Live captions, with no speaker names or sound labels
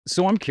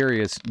So I'm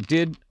curious,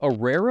 did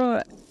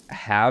Aeraera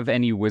have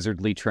any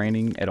wizardly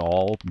training at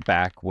all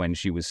back when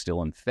she was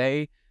still in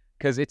THAY?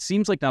 Because it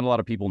seems like not a lot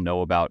of people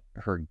know about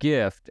her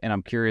gift, and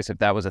I'm curious if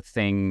that was a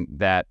thing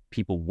that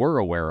people were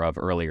aware of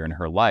earlier in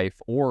her life,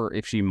 or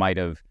if she might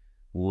have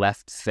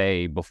left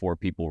THAY before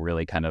people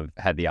really kind of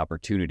had the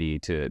opportunity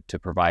to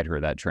provide her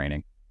that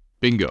training.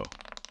 Bingo.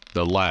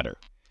 The latter.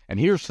 And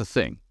here's the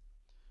thing.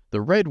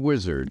 The Red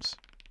Wizards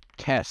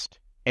test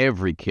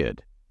every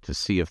kid to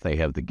see if they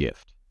have the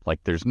gift. Like,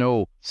 there's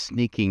no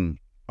sneaking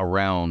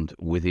around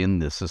within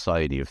the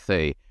Society of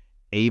THAY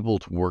able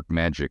to work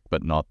magic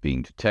but not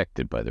being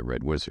detected by the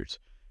Red Wizards.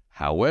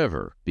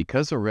 However,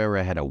 because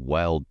Aeraera had a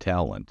wild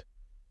talent,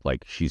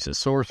 like she's a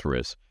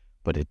sorceress,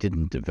 but it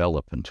didn't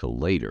develop until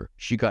later,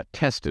 she got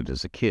tested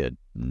as a kid,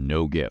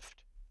 no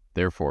gift.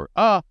 Therefore,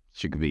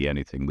 she could be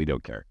anything, we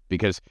don't care.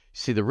 Because,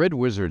 see, the Red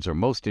Wizards are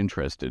most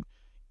interested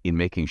in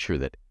making sure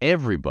that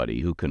everybody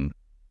who can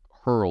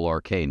hurl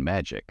arcane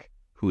magic,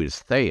 who is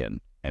Thayan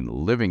and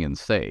living in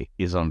THAY,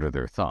 is under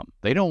their thumb.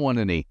 They don't want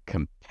any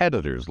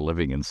competitors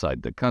living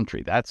inside the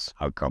country. That's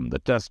how come the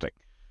testing.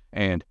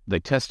 And they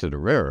tested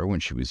Aeraera when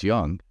she was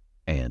young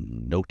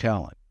and no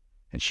talent.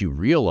 And she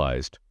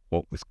realized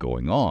what was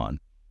going on,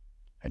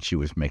 and she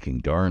was making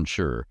darn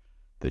sure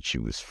that she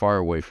was far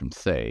away from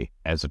THAY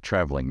as a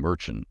traveling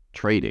merchant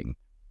trading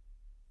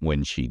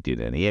when she did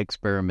any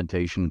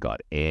experimentation, got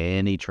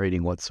any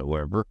trading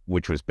whatsoever,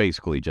 which was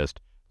basically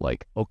just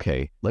like,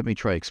 okay, let me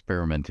try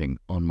experimenting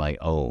on my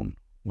own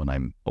when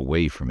I'm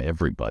away from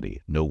everybody,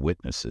 no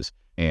witnesses.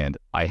 And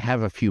I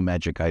have a few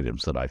magic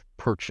items that I've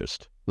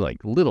purchased,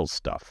 like little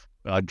stuff,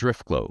 a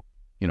drift glow,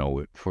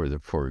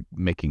 for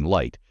making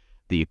light,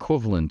 the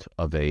equivalent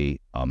of a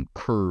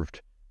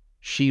curved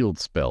shield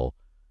spell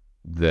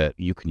that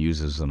you can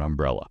use as an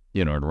umbrella,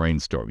 in a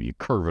rainstorm. You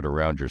curve it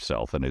around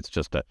yourself, and it's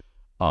just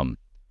an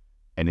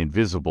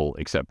invisible,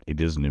 except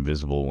it isn't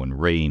invisible when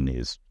rain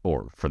is,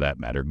 or for that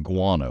matter,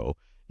 guano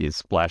is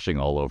splashing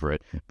all over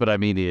it. But I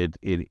mean, it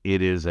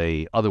is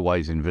a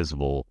otherwise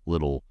invisible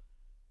little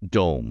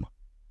dome,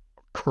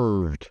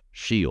 curved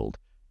shield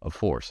of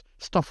force,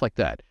 stuff like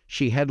that.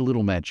 She had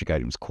little magic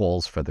items,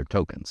 Qualls feather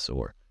tokens,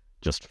 or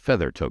just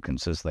feather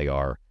tokens as they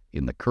are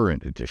in the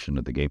current edition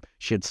of the game.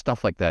 She had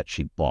stuff like that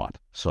she bought.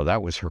 So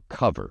that was her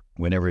cover.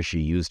 Whenever she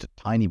used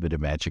a tiny bit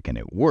of magic and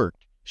it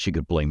worked, she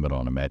could blame it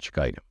on a magic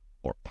item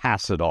or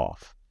pass it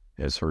off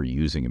as her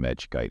using a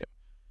magic item.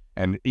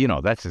 And,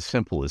 that's as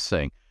simple as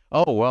saying,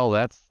 oh, well,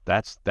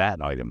 that's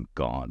that item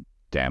gone.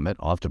 Damn it,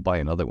 I'll have to buy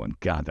another one.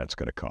 God, that's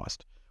going to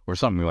cost. Or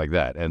something like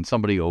that. And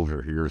somebody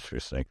overhears her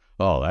saying,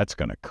 oh, that's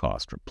going to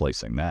cost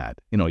replacing that.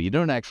 You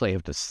don't actually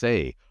have to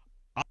say,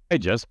 I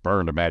just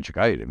burned a magic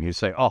item. You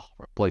say, oh,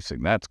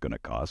 replacing that's going to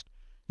cost,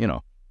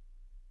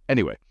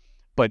 Anyway,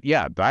 but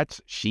yeah,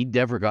 she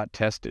never got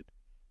tested.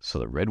 So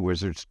the Red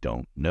Wizards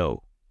don't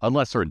know.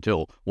 Unless or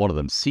until one of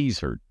them sees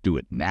her do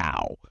it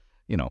now,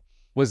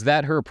 Was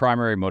that her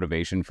primary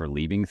motivation for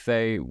leaving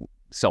THAY,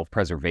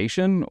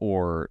 self-preservation,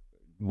 or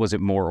was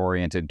it more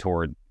oriented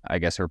toward, I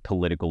guess, her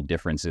political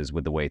differences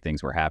with the way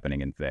things were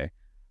happening in THAY?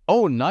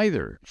 Oh,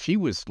 neither. She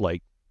was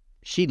like,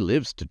 she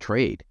lives to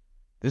trade.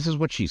 This is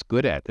what she's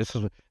good at.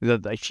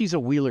 She's a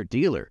wheeler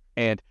dealer,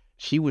 and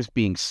she was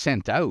being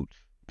sent out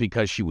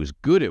because she was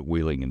good at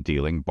wheeling and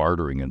dealing,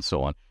 bartering and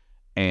so on.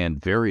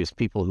 And various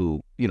people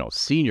who,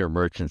 senior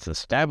merchants,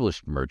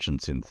 established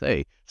merchants in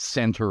THAY,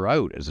 sent her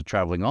out as a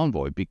traveling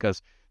envoy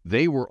because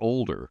they were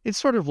older. It's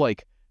sort of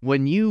like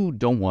when you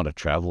don't want to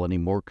travel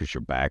anymore because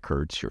your back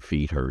hurts, your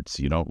feet hurts,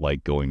 you don't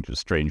like going to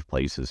strange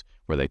places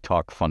where they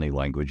talk funny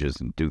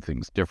languages and do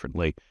things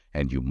differently,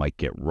 and you might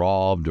get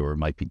robbed or it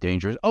might be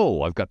dangerous.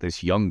 Oh, I've got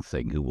this young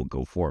thing who will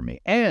go for me.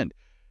 And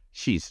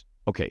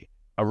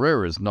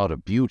Aeraera is not a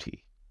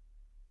beauty,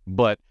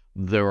 but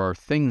there are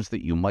things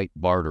that you might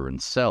barter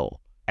and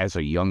sell as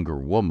a younger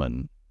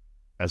woman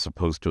as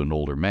opposed to an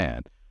older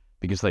man,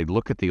 because they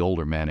look at the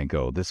older man and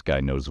go, this guy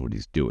knows what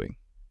he's doing,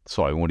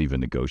 so I won't even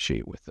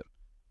negotiate with him.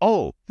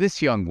 Oh,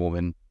 this young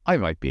woman, I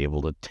might be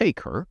able to take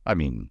her. I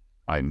mean,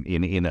 I'm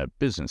in a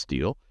business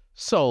deal,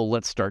 so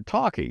let's start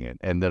talking.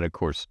 And then, of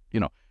course,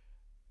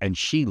 and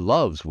she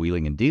loves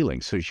wheeling and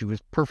dealing, so she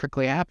was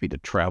perfectly happy to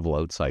travel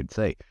outside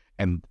THAY.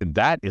 And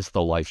that is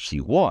the life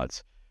she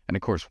wants. And,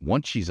 of course,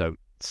 once she's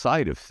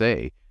outside of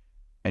THAY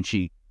and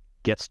she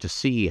gets to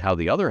see how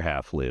the other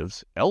half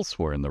lives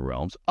elsewhere in the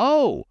realms,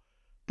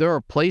 there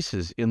are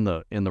places in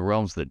the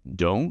realms that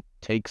don't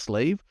take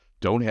slave,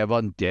 don't have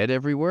undead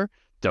everywhere,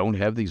 don't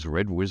have these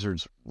Red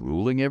Wizards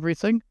ruling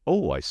everything.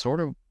 Oh, I sort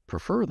of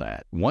prefer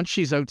that. Once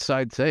she's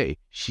outside THAY,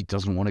 she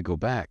doesn't want to go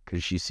back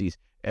because she sees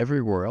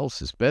everywhere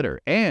else is better.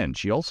 And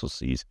she also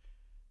sees,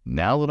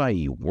 now that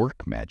I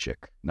work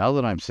magic, now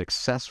that I'm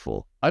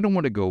successful, I don't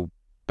want to go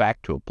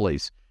back to a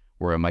place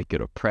where I might get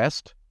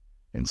oppressed,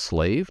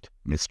 enslaved,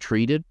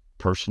 mistreated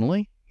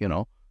personally,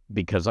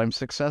 because I'm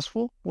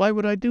successful. Why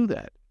would I do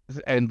that?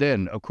 And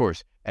then, of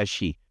course, as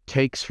she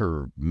takes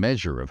her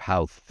measure of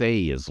how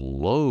THAY is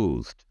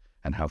loathed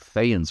and how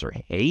Thayans are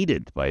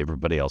hated by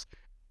everybody else,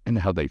 and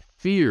how they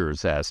fear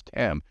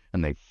Zastam,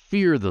 and they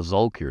fear the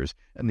Zulkirs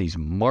and these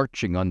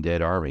marching undead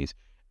armies.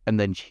 And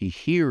then she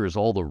hears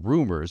all the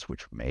rumors,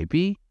 which may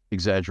be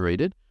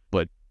exaggerated,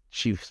 but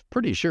she's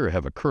pretty sure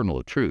have a kernel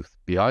of truth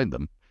behind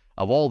them,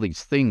 of all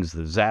these things,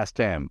 the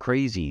Zastam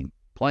crazy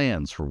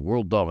plans for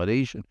world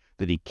domination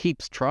that he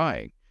keeps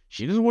trying.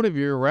 She doesn't want to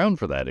be around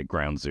for that at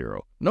ground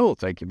zero. No,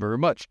 thank you very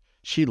much.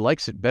 She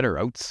likes it better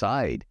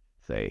outside,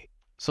 Thay.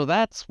 So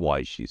that's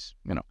why she's,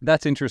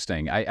 That's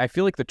interesting. I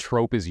feel like the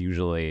trope is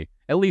usually,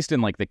 at least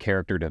in like the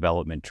character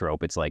development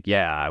trope, it's like,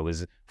 yeah, I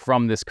was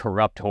from this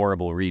corrupt,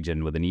 horrible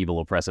region with an evil,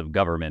 oppressive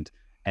government,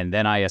 and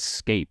then I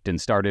escaped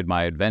and started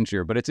my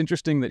adventure. But it's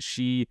interesting that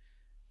she,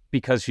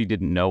 because she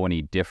didn't know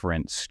any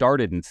different,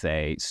 started in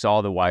Thay,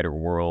 saw the wider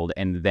world,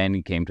 and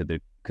then came to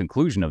the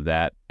conclusion of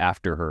that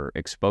after her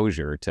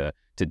exposure to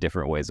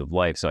different ways of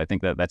life. So I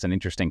think that that's an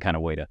interesting kind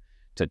of way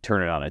to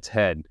turn it on its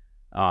head.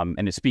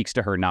 And it speaks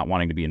to her not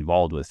wanting to be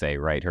involved with Thay,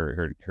 right?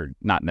 Her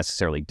not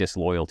necessarily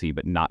disloyalty,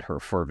 but not her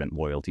fervent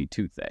loyalty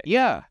to Thay.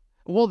 Yeah.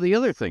 Well, the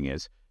other thing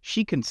is,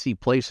 she can see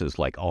places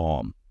like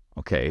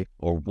okay,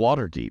 or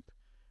Waterdeep,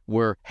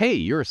 where, hey,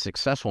 you're a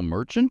successful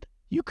merchant,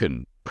 you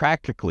can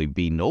practically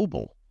be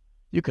noble.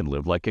 You can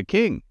live like a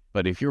king.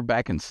 But if you're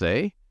back in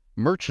Thay,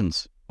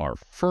 merchants are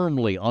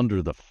firmly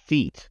under the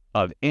feet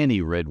of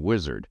any red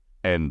wizard.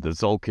 And the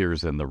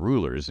Zulkirs and the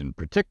rulers in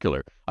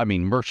particular. I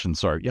mean,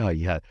 merchants are,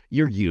 yeah,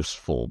 you're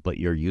useful, but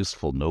you're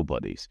useful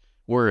nobodies.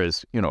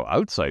 Whereas,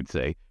 outside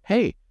Thay,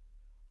 hey,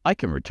 I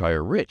can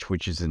retire rich,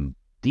 which is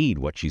indeed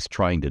what she's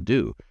trying to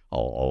do.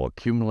 I'll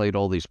accumulate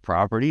all these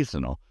properties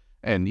and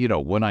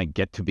when I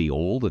get to be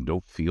old and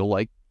don't feel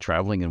like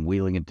traveling and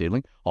wheeling and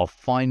dealing, I'll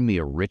find me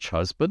a rich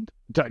husband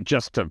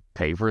just to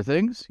pay for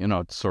things,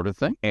 sort of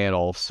thing. And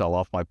I'll sell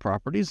off my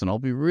properties and I'll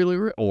be really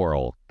rich, or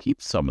I'll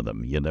keep some of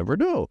them. You never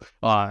know.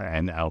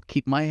 And I'll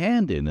keep my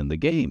hand in the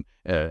game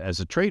as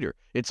a trader.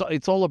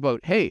 It's all about,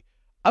 hey,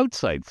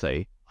 outside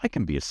Thay, I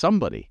can be a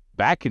somebody.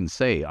 Back in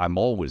Thay, I'm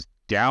always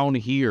down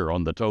here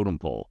on the totem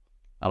pole,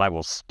 and I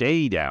will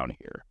stay down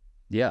here.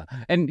 Yeah.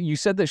 And you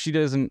said that she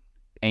doesn't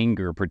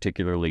anger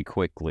particularly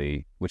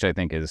quickly, which I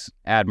think is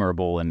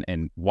admirable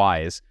and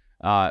wise.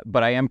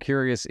 But I am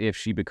curious if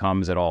she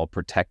becomes at all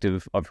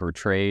protective of her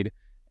trade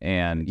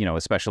and,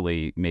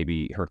 especially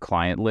maybe her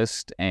client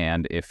list,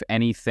 and if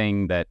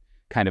anything that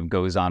kind of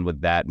goes on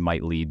with that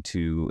might lead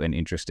to an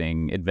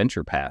interesting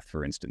adventure path,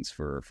 for instance,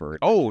 for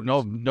Oh,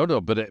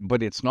 no,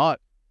 but it's not.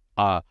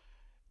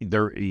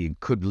 It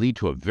could lead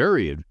to a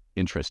very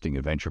interesting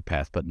adventure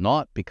path, but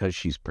not because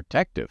she's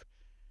protective.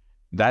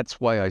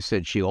 That's why I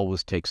said she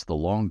always takes the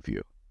long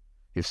view.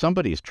 If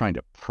somebody is trying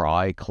to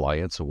pry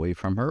clients away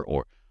from her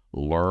or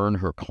learn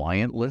her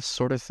client list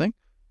sort of thing,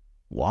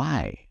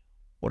 why?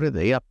 What are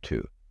they up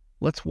to?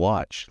 Let's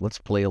watch. Let's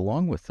play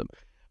along with them.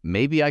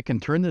 Maybe I can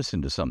turn this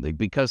into something,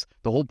 because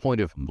the whole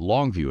point of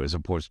long view as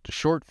opposed to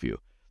short view,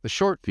 the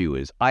short view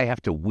is I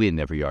have to win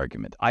every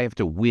argument. I have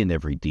to win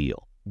every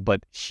deal.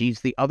 But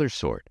she's the other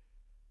sort.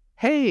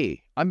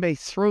 Hey, I may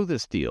throw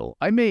this deal.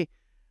 I may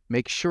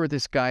make sure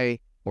this guy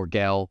or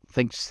gal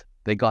thinks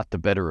they got the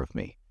better of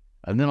me.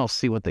 And then I'll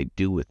see what they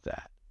do with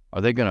that.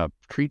 Are they going to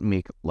treat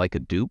me like a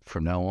dupe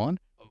from now on?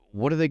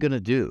 What are they going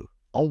to do?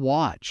 I'll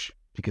watch,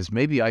 because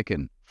maybe I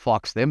can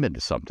fox them into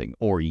something,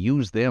 or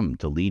use them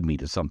to lead me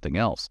to something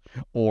else,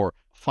 or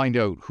find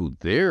out who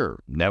their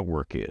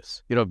network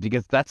is.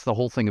 Because that's the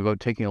whole thing about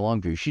taking a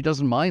long view. She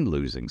doesn't mind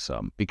losing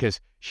some, because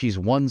she's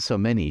won so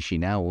many, she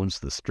now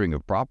owns the string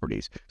of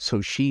properties. So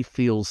she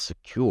feels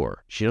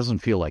secure. She doesn't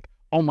feel like,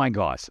 oh my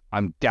gosh,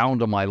 I'm down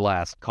to my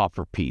last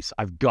copper piece.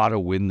 I've got to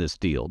win this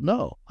deal.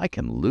 No, I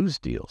can lose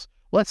deals.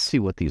 Let's see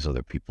what these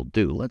other people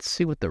do. Let's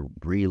see what they're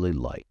really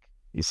like.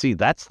 You see,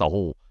 that's the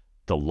whole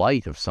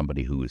delight of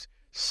somebody who is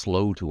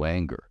slow to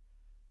anger,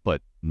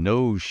 but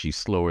knows she's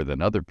slower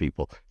than other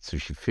people, so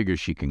she figures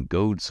she can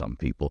goad some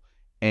people,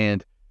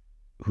 and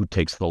who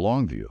takes the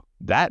long view.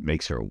 That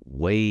makes her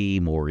way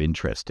more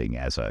interesting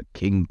as a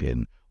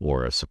kingpin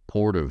or a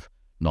supportive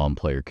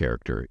non-player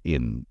character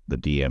in the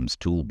DM's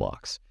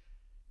toolbox,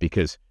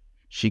 because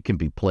she can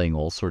be playing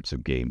all sorts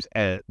of games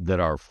that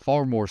are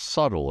far more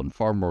subtle and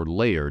far more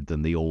layered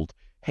than the old,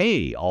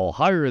 hey, I'll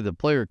hire the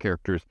player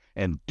characters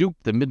and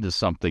dupe them into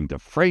something to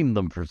frame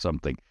them for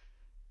something.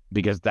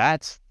 Because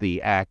that's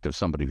the act of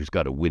somebody who's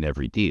got to win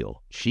every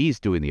deal. She's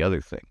doing the other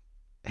thing.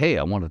 Hey,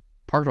 I want to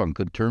part on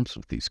good terms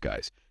with these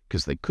guys,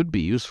 because they could be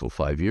useful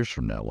 5 years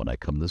from now when I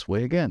come this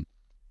way again.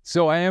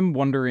 So I am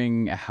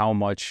wondering how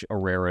much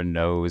Aeraera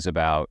knows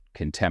about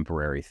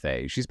contemporary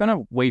Thay. She's been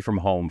away from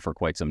home for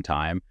quite some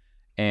time,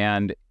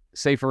 and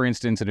say, for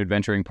instance, an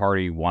adventuring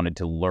party wanted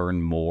to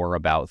learn more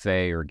about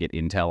Thay or get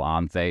intel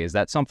on Thay. Is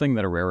that something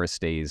that Aeraera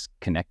stays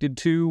connected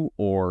to,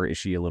 or is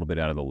she a little bit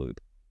out of the loop?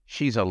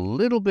 She's a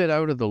little bit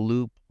out of the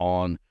loop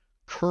on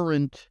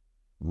current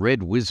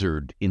Red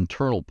Wizard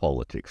internal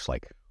politics,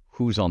 like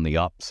who's on the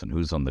ups and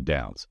who's on the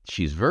downs.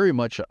 She's very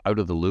much out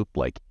of the loop,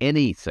 like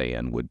any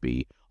Thayan would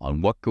be,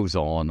 on what goes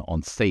on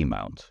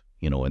Thaymount,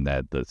 in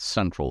that the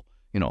central,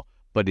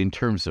 but in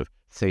terms of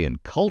Thayan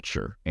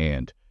culture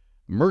and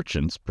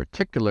merchants,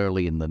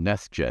 particularly in the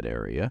Nethjet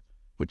area,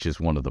 which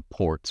is one of the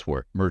ports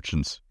where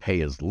merchants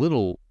pay as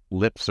little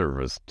lip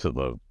service to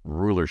the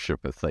rulership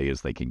of THAY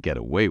as they can get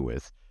away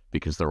with,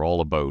 because they're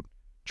all about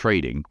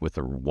trading with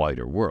the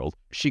wider world.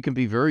 She can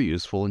be very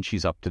useful, and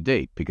she's up to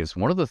date, because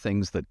one of the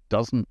things that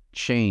doesn't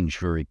change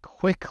very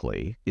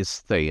quickly is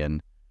Thayan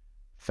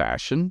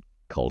fashion,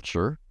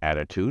 culture,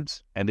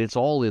 attitudes, and it's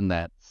all in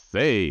that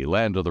THAY,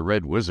 Land of the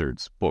Red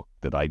Wizards book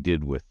that I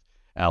did with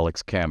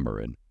Alex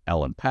Kammer and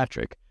Alan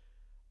Patrick.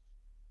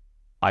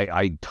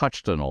 I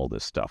touched on all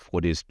this stuff.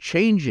 What is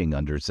changing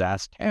under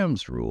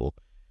Zastam's rule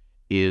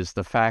is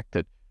the fact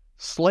that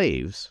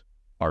slaves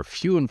are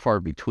few and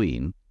far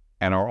between,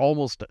 and are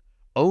almost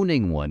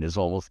owning one is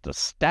almost a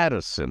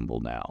status symbol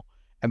now,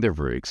 and they're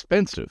very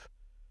expensive,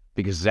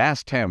 because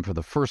Zastam for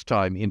the first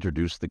time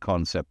introduced the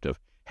concept of,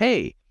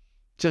 hey,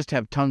 just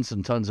have tons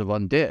and tons of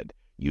undead.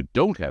 You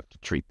don't have to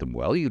treat them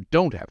well. You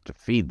don't have to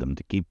feed them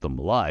to keep them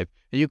alive,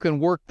 and you can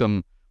work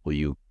them. Well,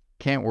 you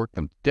can't work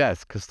them to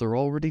death because they're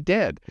already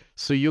dead,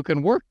 so you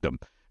can work them.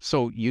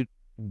 So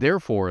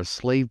therefore, a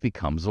slave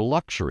becomes a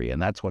luxury, and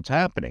that's what's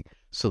happening.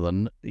 So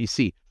then you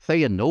see,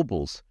 Thayan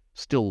nobles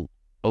still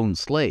own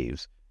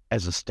slaves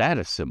as a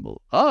status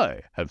symbol. I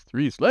have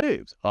 3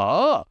 slaves.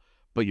 Ah,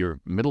 but your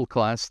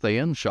middle-class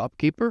Thayan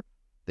shopkeeper,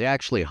 they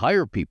actually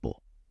hire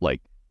people like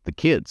the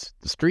kids,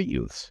 the street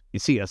youths. You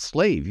see, a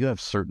slave, you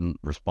have certain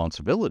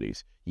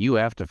responsibilities. You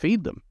have to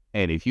feed them.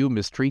 And if you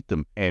mistreat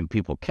them and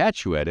people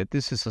catch you at it,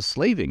 this is a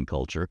slaving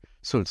culture.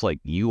 So it's like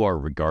you are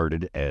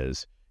regarded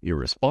as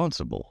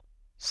irresponsible,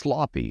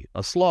 sloppy,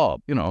 a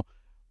slob,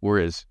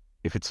 Whereas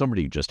if it's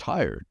somebody you just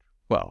hired,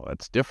 well,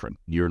 that's different.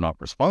 You're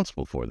not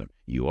responsible for them.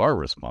 You are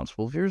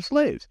responsible for your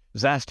slaves.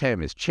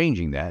 Zastam is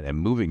changing that and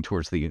moving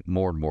towards the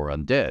more and more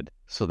undead.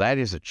 So that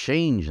is a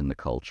change in the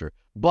culture.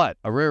 But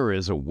Aeraera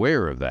is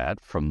aware of that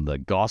from the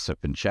gossip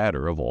and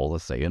chatter of all the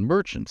Thayan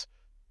merchants.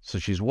 So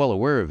she's well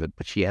aware of it,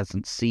 but she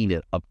hasn't seen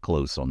it up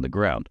close on the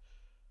ground.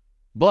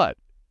 But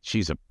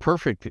she's a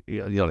perfect,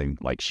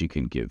 like she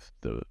can give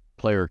the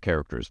player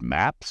characters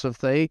maps of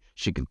THAY.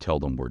 She can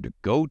tell them where to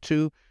go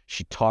to.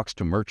 She talks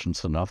to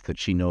merchants enough that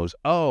she knows,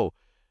 oh,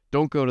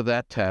 don't go to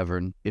that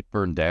tavern, it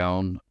burned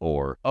down,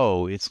 or,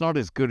 oh, it's not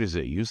as good as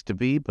it used to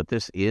be, but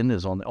this inn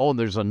is on, oh,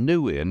 there's a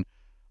new inn.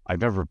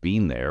 I've never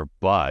been there,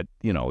 but,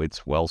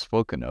 it's well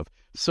spoken of.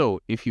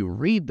 So if you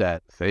read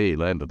that THAY,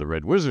 Land of the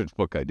Red Wizards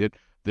book I did,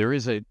 there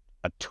is a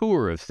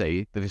tour of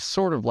THAY that is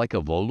sort of like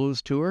a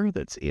Volo's tour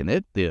that's in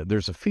it.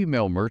 There's a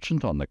female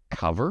merchant on the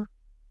cover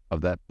of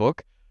that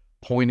book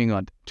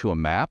pointing to a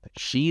map.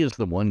 She is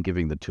the one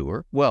giving the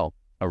tour. Well,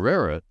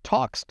 Aeraera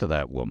talks to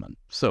that woman.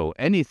 So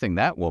anything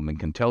that woman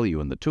can tell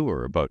you in the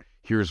tour about,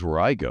 here's where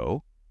I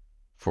go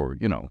for,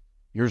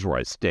 here's where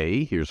I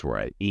stay, here's where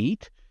I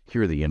eat,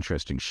 here are the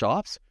interesting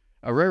shops.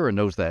 Aeraera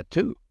knows that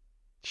too.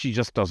 She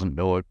just doesn't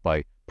know it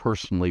by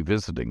personally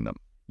visiting them.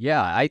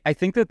 Yeah, I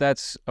think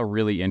that's a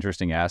really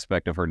interesting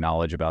aspect of her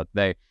knowledge about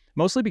THAY,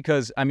 mostly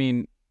because,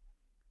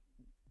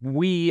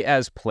 we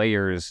as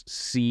players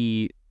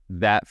see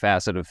that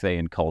facet of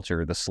Thayan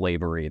culture, the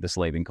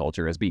slaving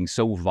culture, as being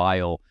so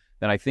vile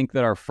that I think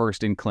that our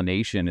first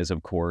inclination is,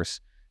 of course,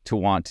 to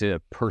want to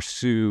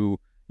pursue,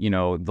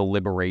 the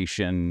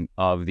liberation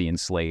of the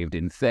enslaved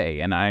in THAY.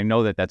 And I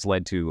know that that's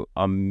led to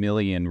a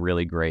million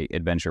really great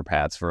adventure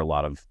paths for a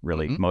lot of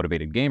really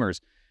motivated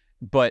gamers.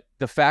 But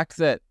the fact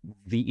that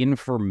the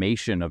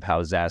information of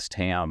how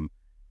Zastam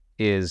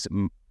is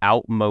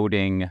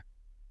outmoding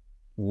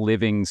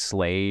living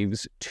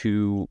slaves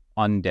to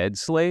undead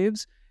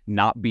slaves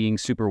not being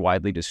super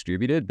widely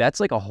distributed, that's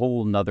like a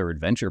whole nother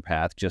adventure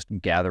path, just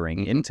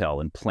gathering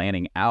intel and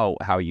planning out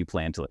how you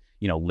plan to,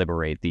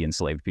 liberate the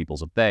enslaved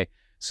peoples of THAY.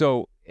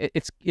 So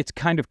it's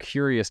kind of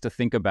curious to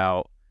think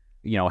about,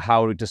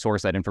 how to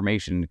source that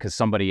information, because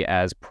somebody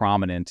as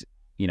prominent,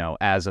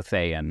 as a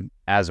Thayan,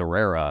 as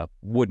Aeraera,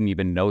 wouldn't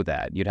even know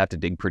that. You'd have to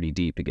dig pretty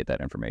deep to get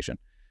that information.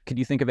 Could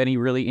you think of any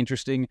really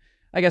interesting,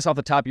 I guess off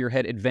the top of your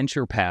head,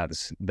 adventure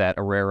paths that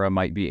Aeraera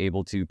might be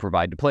able to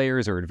provide to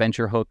players, or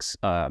adventure hooks,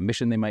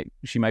 mission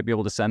she might be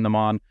able to send them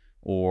on,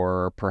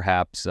 or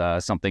perhaps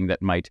something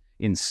that might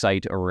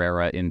incite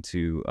Aeraera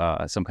into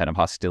some kind of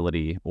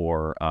hostility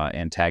or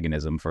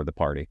antagonism for the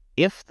party?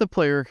 If the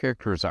player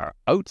characters are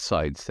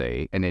outside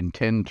THAY and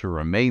intend to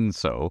remain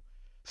so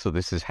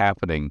this is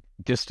happening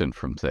distant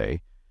from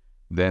THAY,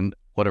 then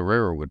what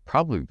Aeraera would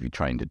probably be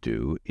trying to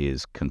do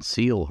is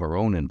conceal her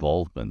own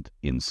involvement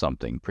in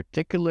something,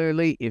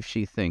 particularly if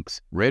she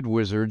thinks red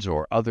wizards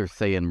or other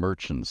Thayan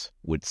merchants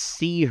would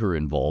see her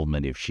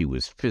involvement if she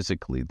was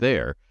physically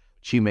there.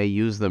 She may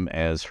use them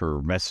as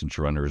her message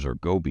runners or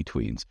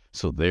go-betweens,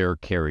 so they're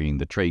carrying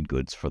the trade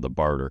goods for the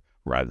barter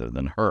rather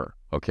than her.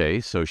 Okay,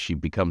 so she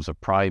becomes a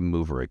prime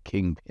mover, a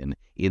kingpin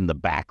in the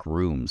back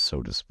rooms,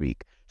 so to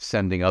speak,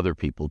 sending other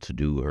people to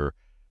do her,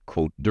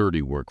 quote,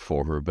 dirty work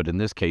for her. But in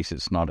this case,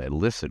 it's not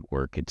illicit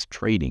work, it's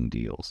trading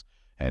deals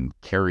and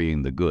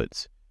carrying the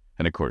goods.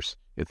 And of course,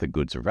 if the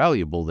goods are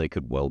valuable, they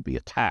could well be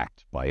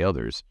attacked by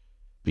others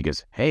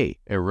because, hey,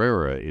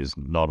 Aeraera is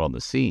not on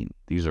the scene.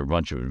 These are a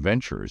bunch of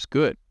adventurers.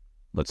 Good.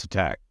 Let's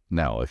attack.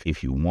 Now,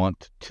 if you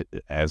want to,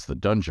 as the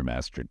Dungeon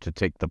Master, to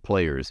take the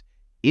players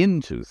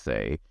into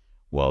THAY,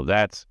 well,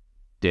 that's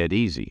dead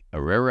easy.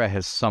 Aeraera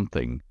has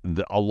something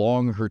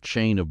along her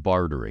chain of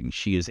bartering.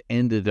 She has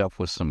ended up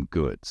with some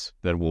goods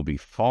that will be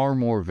far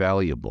more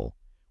valuable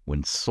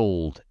when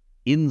sold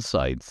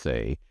inside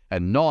THAY,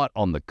 and not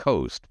on the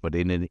coast, but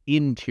in an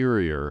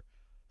interior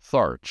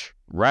Tharch,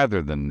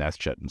 rather than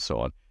Neschet and so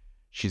on.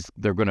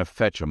 They're going to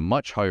fetch a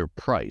much higher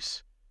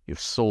price if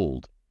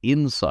sold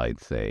inside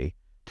THAY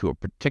to a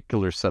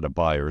particular set of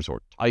buyers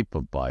or type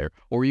of buyer,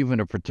 or even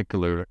a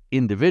particular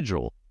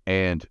individual.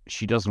 And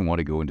she doesn't want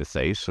to go into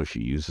THAY, so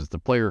she uses the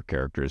player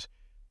characters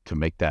to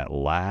make that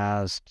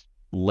last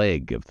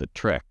leg of the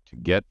trek to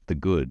get the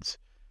goods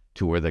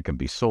to where they can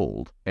be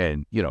sold.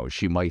 And, you know,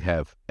 she might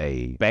have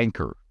a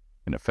banker,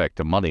 in effect,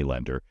 a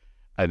moneylender,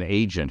 an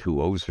agent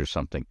who owes her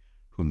something,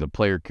 whom the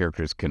player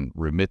characters can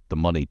remit the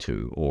money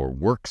to or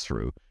work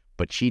through,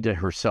 but she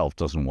herself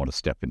doesn't want to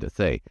step into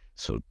THAY.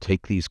 So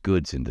take these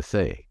goods into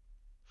THAY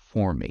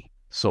for me.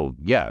 So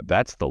yeah,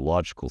 that's the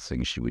logical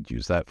thing she would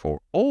use that for.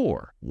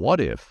 Or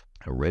what if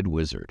a red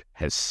wizard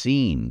has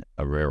seen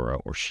Aeraera,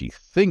 or she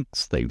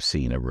thinks they've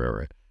seen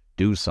Aeraera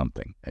do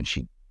something, and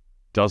she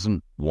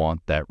doesn't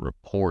want that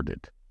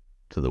reported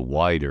to the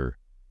wider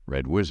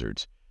red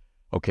wizards?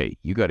 Okay,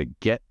 you got to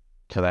get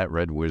to that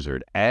red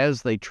wizard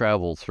as they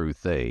travel through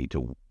THAY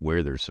to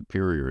where their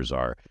superiors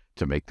are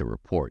to make the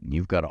report. And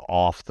you've got to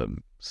off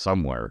them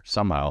somewhere,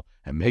 somehow,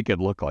 and make it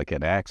look like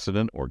an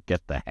accident, or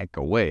get the heck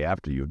away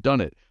after you've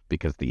done it,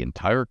 because the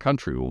entire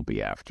country will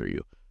be after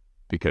you.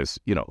 Because,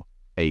 you know,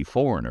 a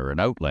foreigner, an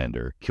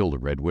outlander, killed a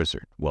red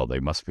wizard. Well, they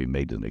must be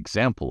made an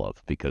example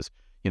of, because,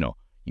 you know,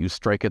 you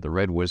strike at the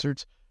red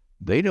wizards,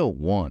 they don't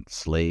want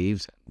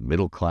slaves,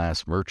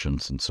 middle-class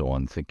merchants, and so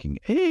on thinking,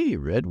 hey,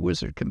 red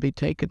wizard can be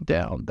taken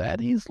down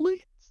that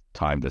easily. It's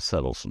time to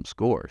settle some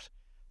scores.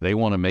 They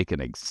want to make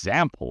an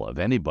example of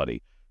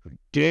anybody who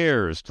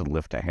dares to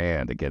lift a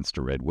hand against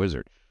a red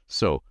wizard.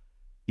 So,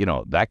 you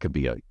know, that could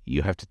be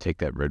you have to take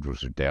that red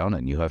wizard down,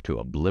 and you have to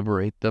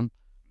obliterate them,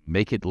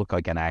 make it look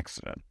like an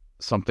accident,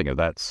 something of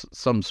that,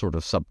 some sort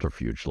of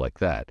subterfuge like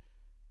that,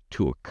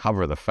 to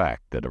cover the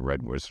fact that a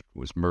red wizard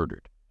was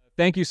murdered.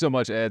 Thank you so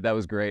much, Ed. That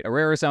was great.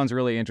 Aeraera sounds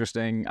really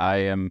interesting. I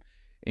am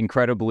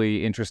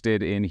incredibly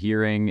interested in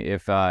hearing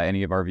if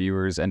any of our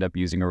viewers end up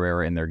using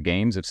Aeraera in their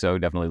games. If so,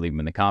 definitely leave them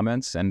in the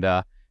comments. And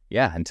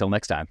yeah, until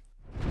next time.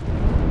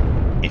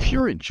 If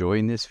you're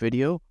enjoying this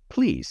video,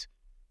 please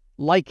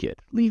like it.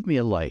 Leave me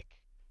a like.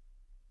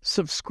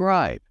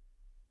 Subscribe.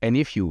 And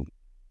if you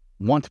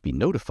want to be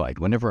notified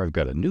whenever I've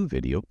got a new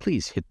video,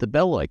 please hit the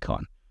bell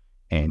icon.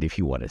 And if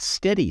you want a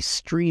steady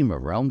stream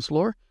of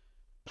Realmslore,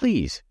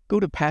 please go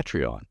to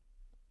Patreon.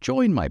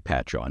 Join my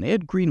Patreon,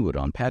 Ed Greenwood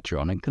on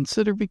Patreon, and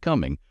consider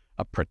becoming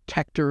a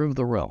protector of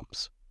the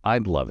realms.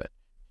 I'd love it.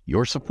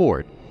 Your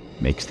support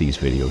makes these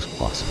videos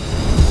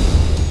possible.